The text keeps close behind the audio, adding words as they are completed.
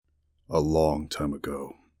A long time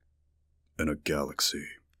ago, in a galaxy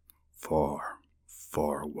far,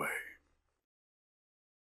 far away.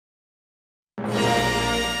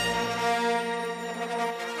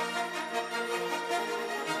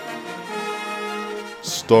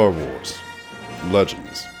 Star Wars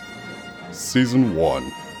Legends Season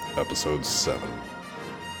 1, Episode 7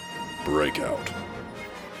 Breakout.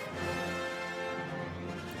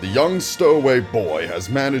 The young stowaway boy has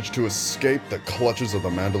managed to escape the clutches of the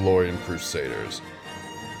Mandalorian Crusaders.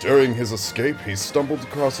 During his escape, he stumbled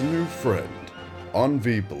across a new friend,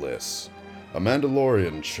 Envy Bliss, a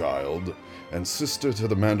Mandalorian child and sister to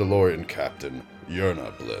the Mandalorian captain,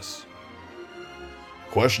 Yerna Bliss.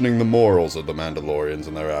 Questioning the morals of the Mandalorians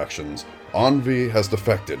and their actions, Envy has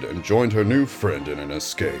defected and joined her new friend in an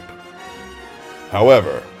escape.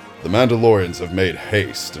 However, the Mandalorians have made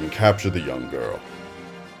haste and captured the young girl.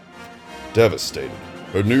 Devastated,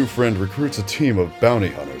 her new friend recruits a team of bounty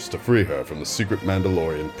hunters to free her from the secret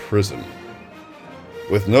Mandalorian prison.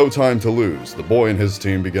 With no time to lose, the boy and his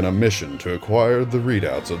team begin a mission to acquire the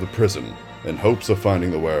readouts of the prison in hopes of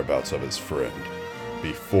finding the whereabouts of his friend,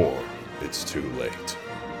 before it's too late.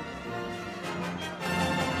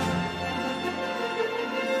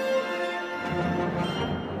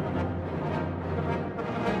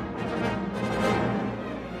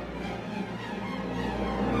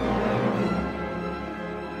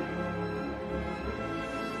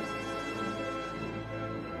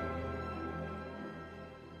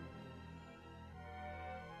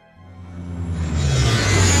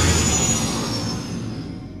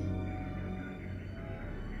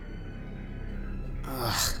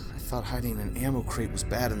 I thought hiding in an ammo crate was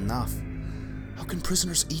bad enough. How can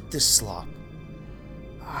prisoners eat this slop?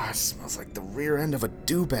 It smells like the rear end of a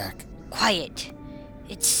dewback. Quiet.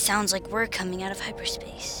 It sounds like we're coming out of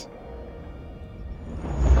hyperspace.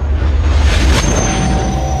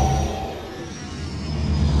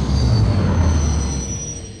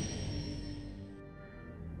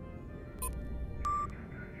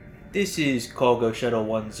 This is Cargo Shuttle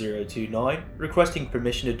 1029, requesting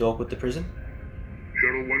permission to dock with the prison.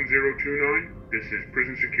 Shuttle 1029, this is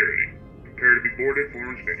prison security. Prepare to be boarded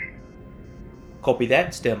for inspection. Copy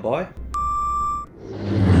that, stand by.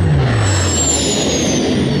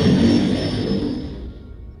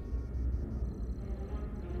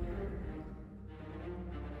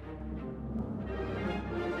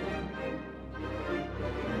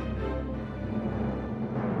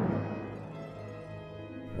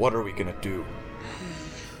 What are we gonna do?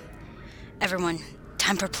 Everyone,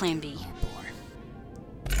 time for Plan B.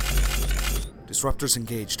 Disruptors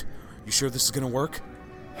engaged. You sure this is gonna work?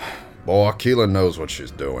 Boy, Keelan knows what she's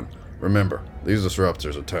doing. Remember, these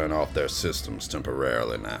disruptors are turning off their systems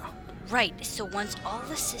temporarily now. Right, so once all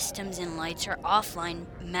the systems and lights are offline,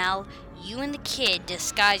 Mal, you and the kid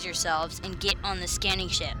disguise yourselves and get on the scanning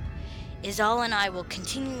ship. Izal and I will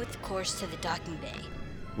continue with the course to the docking bay.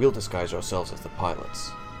 We'll disguise ourselves as the pilots.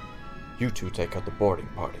 You two take out the boarding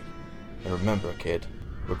party. And remember, kid,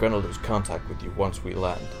 we're gonna lose contact with you once we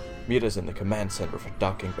land. Meet us in the command center for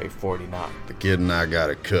Docking Bay 49. The kid and I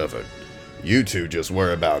got it covered. You two just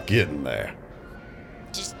worry about getting there.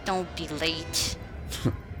 Just don't be late.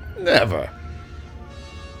 Never.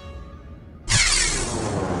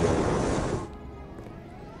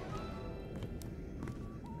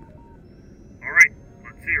 Alright,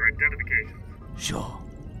 let's see your identifications. Sure.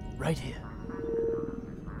 Right here.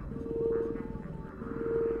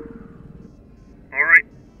 Alright,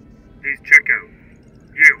 please check out.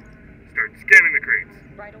 You, start scanning the crates.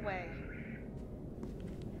 Right away.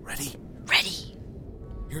 Ready? Ready.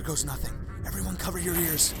 Here goes nothing. Everyone cover your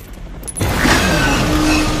ears.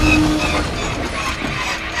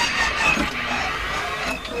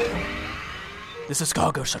 This is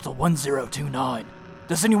Cargo Shuttle 1029.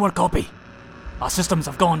 Does anyone copy? Our systems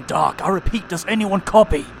have gone dark. I repeat, does anyone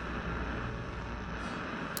copy?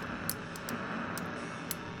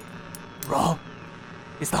 Raw?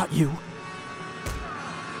 Is that you?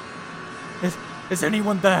 Is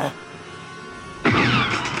anyone there?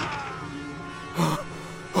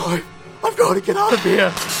 I've got to get out of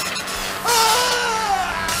here!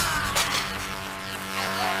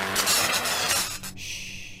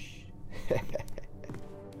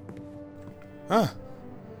 Huh.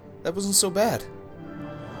 That wasn't so bad.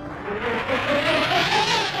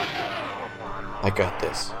 I got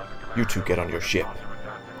this. You two get on your ship.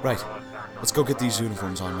 Right. Let's go get these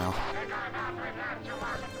uniforms on, Mal.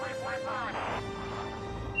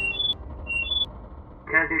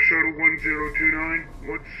 Cargo Shuttle 1029,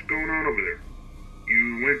 what's going on over there?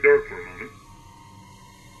 You went dark for a moment.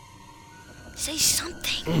 Say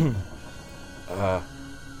something.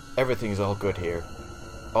 Everything's all good here.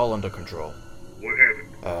 All under control. What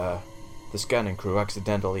happened? The scanning crew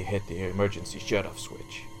accidentally hit the emergency shut-off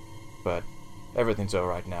switch. But everything's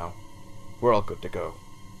alright now. We're all good to go.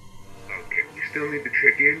 Okay, we still need to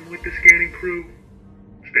check in with the scanning crew.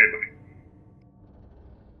 Stand by.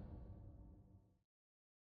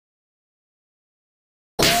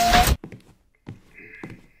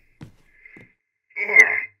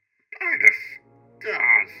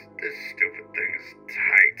 This stupid thing is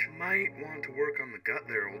tight. Might want to work on the gut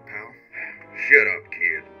there, old pal. Shut up,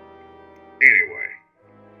 kid. Anyway,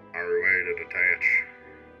 are we ready to detach?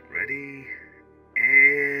 Ready,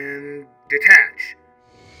 and detach.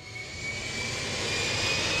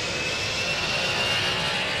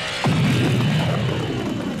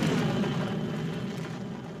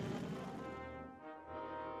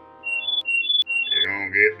 You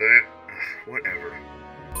gonna get that? Whatever.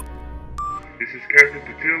 This is Captain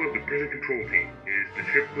Patil of the prison control team. Is the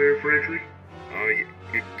ship clear for entry?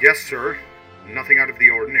 Yes, sir. Nothing out of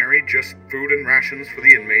the ordinary, just food and rations for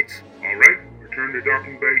the inmates. Alright, return to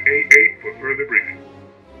docking bay A8 for further briefing.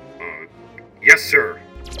 Yes, sir.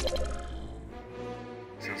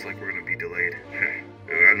 Sounds like we're gonna be delayed.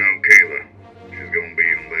 I know Kayla. She's gonna be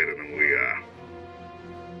even later than we are.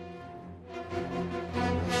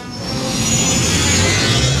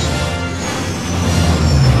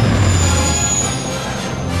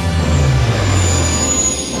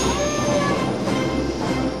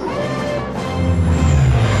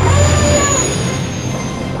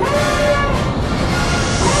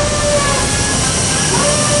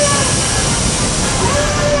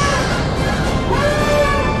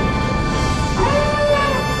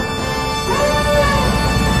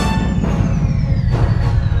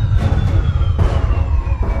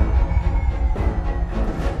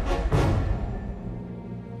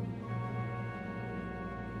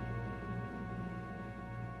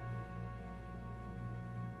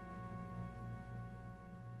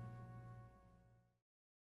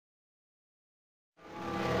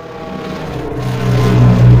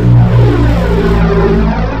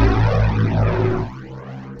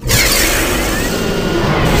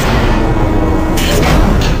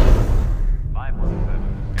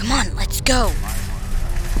 Go!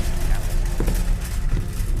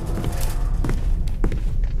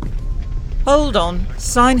 Hold on.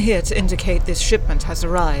 Sign here to indicate this shipment has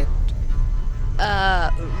arrived.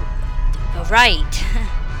 Right.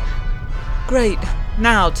 Great.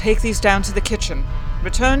 Now take these down to the kitchen.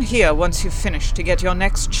 Return here once you've finished to get your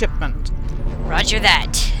next shipment. Roger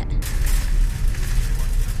that.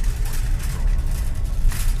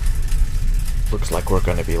 Looks like we're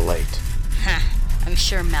gonna be late. Huh. I'm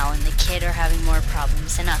sure Mal and the kid are having more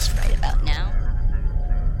problems than us right about now.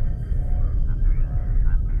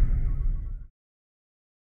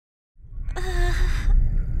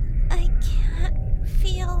 I can't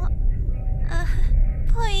feel...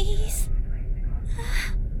 please...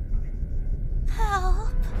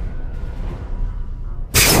 help...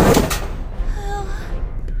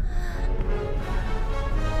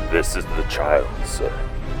 This is the child, sir.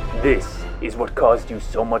 This is what caused you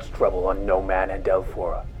so much trouble on No Man and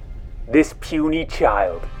Delphora. This puny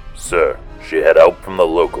child. Sir, she had help from the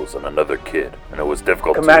locals and another kid, and it was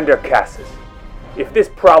difficult Commander Cassis, if this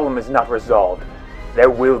problem is not resolved, there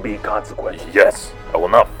will be consequences. Yes, I will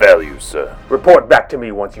not fail you, sir. Report back to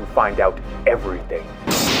me once you find out everything.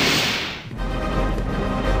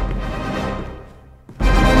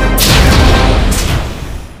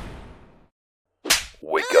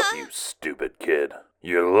 Wake up, you stupid kid.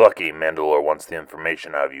 You're lucky Mandalore wants the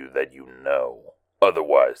information out of you that you know.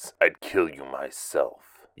 Otherwise, I'd kill you myself.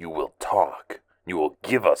 You will talk. You will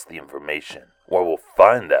give us the information, or we'll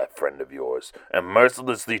find that friend of yours and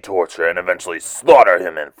mercilessly torture and eventually slaughter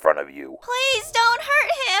him in front of you. Please don't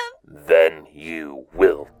hurt him! Then you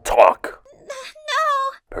will talk.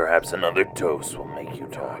 No! Perhaps another dose will make you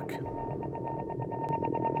talk.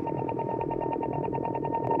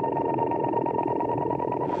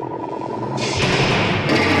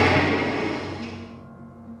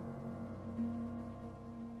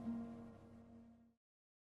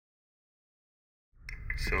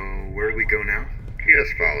 So, where do we go now?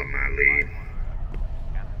 Just follow my lead.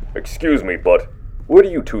 Excuse me, but where do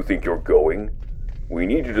you two think you're going? We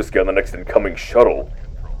need you to get on the next incoming shuttle.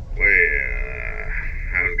 Well,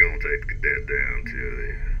 I was gonna take the cadet down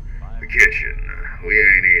to the kitchen. We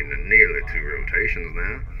ain't eating nearly 2 rotations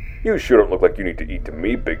now. You sure don't look like you need to eat to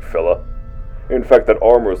me, big fella. In fact, that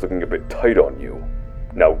armor is looking a bit tight on you.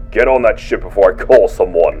 Now get on that ship before I call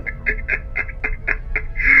someone.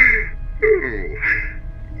 Ooh,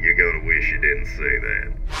 you're gonna wish you didn't say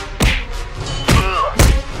that.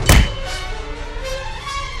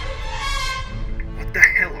 What the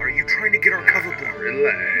hell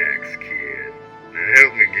Relax, kid. Now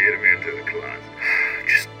help me get him into the closet.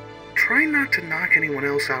 Just try not to knock anyone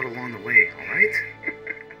else out along the way, alright?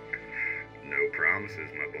 No promises,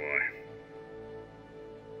 my boy.